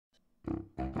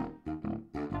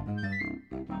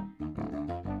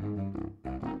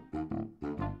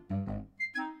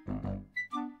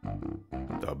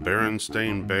The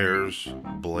Berenstain Bears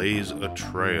Blaze a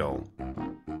Trail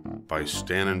by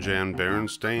Stan and Jan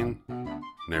Berenstain,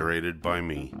 narrated by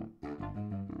me.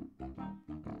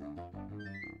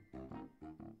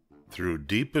 Through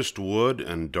deepest wood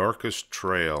and darkest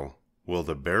trail will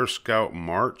the Bear Scout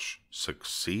march,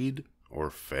 succeed or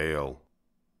fail?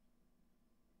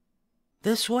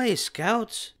 "This way,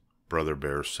 Scouts," Brother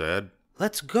Bear said.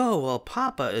 "Let's go while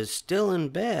Papa is still in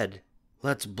bed.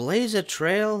 Let's blaze a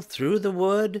trail through the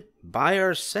wood by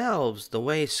ourselves the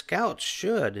way Scouts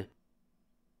should."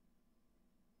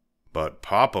 But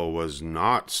Papa was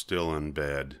not still in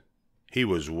bed. He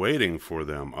was waiting for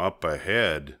them up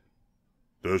ahead.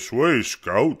 "This way,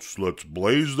 Scouts, let's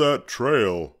blaze that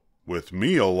trail. With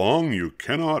me along you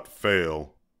cannot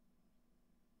fail."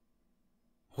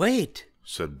 "Wait,"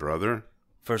 said Brother,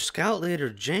 "for Scout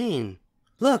Leader Jane.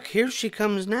 Look, here she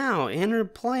comes now in her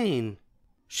plane.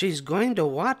 She's going to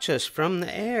watch us from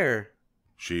the air."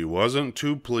 She wasn't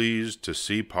too pleased to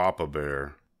see Papa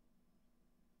Bear.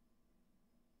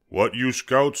 "What you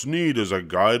Scouts need is a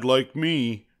guide like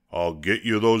me. I'll get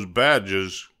you those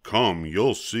badges. Come,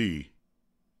 you'll see."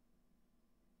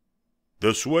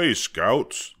 "This way,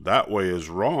 Scouts. That way is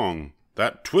wrong.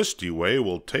 That twisty way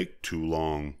will take too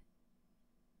long."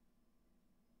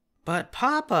 "But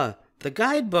Papa, the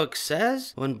guidebook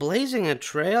says when blazing a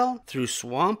trail through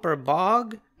swamp or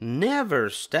bog, never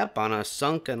step on a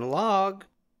sunken log."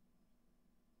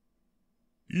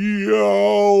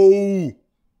 "Yow!"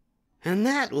 "And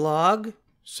that log,"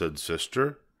 said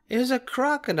Sister, "is a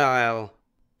crocodile."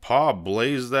 Pa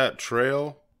blazed that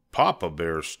trail, Papa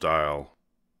Bear style.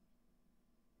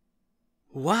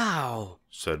 "Wow,"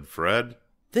 said Fred,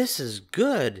 "this is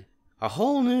good. A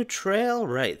whole new trail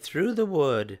right through the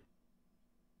wood."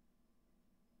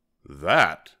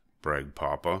 "That," bragged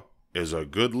Papa, "is a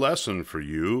good lesson for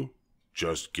you.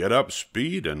 Just get up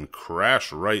speed and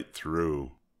crash right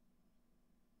through."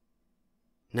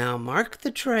 "Now mark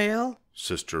the trail,"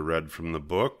 Sister read from the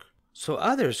book, "so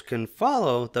others can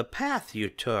follow the path you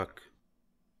took."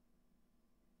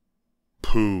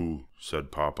 "Pooh,"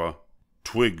 said Papa,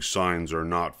 "twig signs are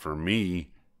not for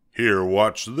me. Here,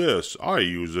 watch this, I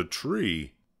use a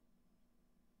tree."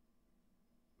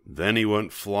 Then he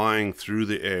went flying through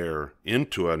the air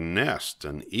into a nest,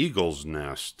 an eagle's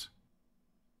nest.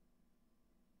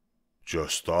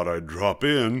 "Just thought I'd drop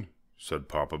in," said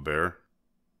Papa Bear.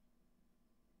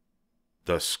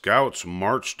 The Scouts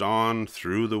marched on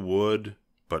through the wood,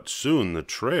 but soon the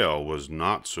trail was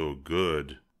not so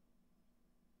good.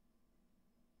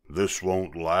 "This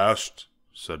won't last,"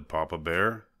 said Papa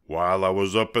Bear. "While I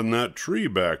was up in that tree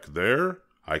back there,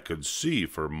 I could see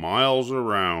for miles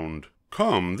around.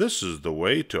 Come, this is the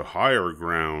way to higher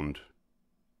ground."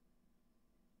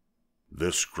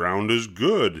 "This ground is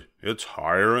good. It's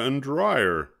higher and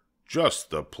drier. Just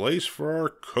the place for our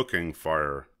cooking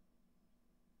fire."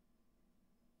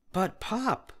 "But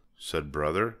Pop," said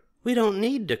Brother, "we don't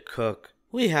need to cook.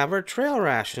 We have our trail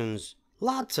rations.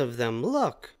 Lots of them,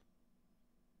 look."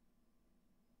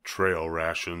 "Trail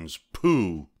rations,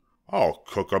 pooh! I'll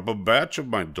cook up a batch of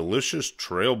my delicious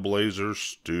trailblazer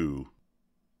stew.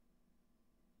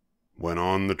 When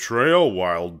on the trail,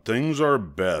 wild things are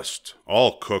best,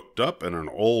 all cooked up in an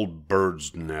old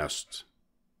bird's nest.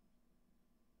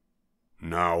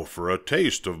 Now for a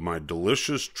taste of my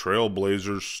delicious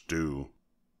trailblazer stew."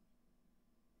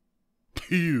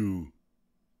 Pew!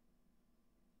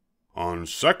 "On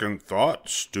second thought,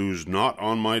 stew's not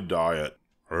on my diet.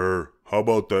 How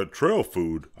about that trail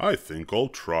food? I think I'll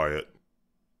try it."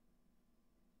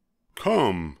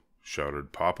 "Come,"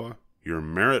 shouted Papa, "your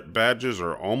merit badges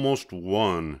are almost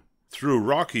won. Through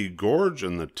Rocky Gorge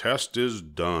and the test is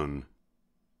done."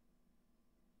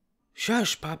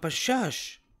 "Shush, Papa,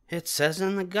 shush. It says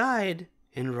in the guide,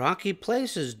 in rocky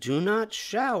places do not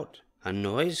shout. A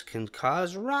noise can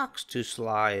cause rocks to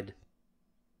slide."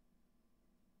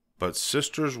 But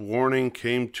Sister's warning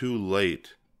came too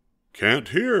late. "Can't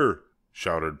hear,"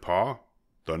 shouted Pa.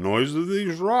 "The noise of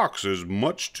these rocks is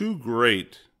much too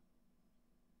great."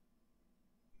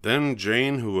 Then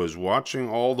Jane, who was watching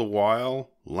all the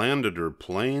while, landed her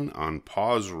plane on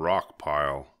Pa's rock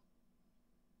pile.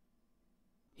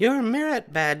 "Your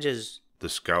merit badges," the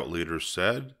Scout leader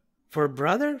said. "For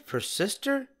brother, for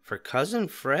sister, for cousin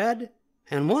Fred,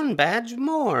 and one badge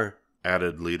more,"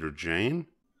 added Leader Jane.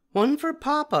 "One for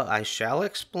Papa, I shall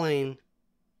explain.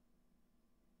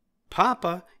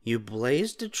 Papa, you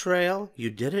blazed a trail,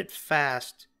 you did it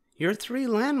fast. Your 3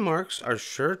 landmarks are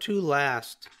sure to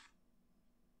last.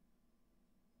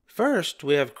 First,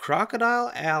 we have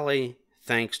Crocodile Alley,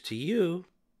 thanks to you.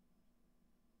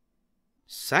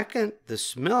 Second, the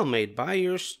smell made by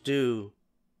your stew.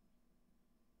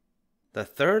 The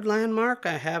third landmark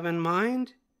I have in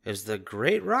mind is the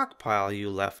great rock pile you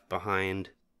left behind.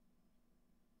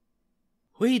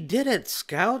 We did it,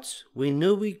 Scouts! We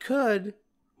knew we could.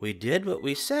 We did what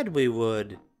we said we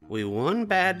would. We won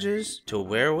badges to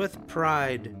wear with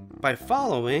pride by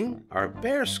following our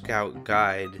Bear Scout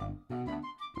guide.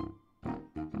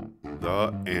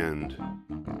 The end.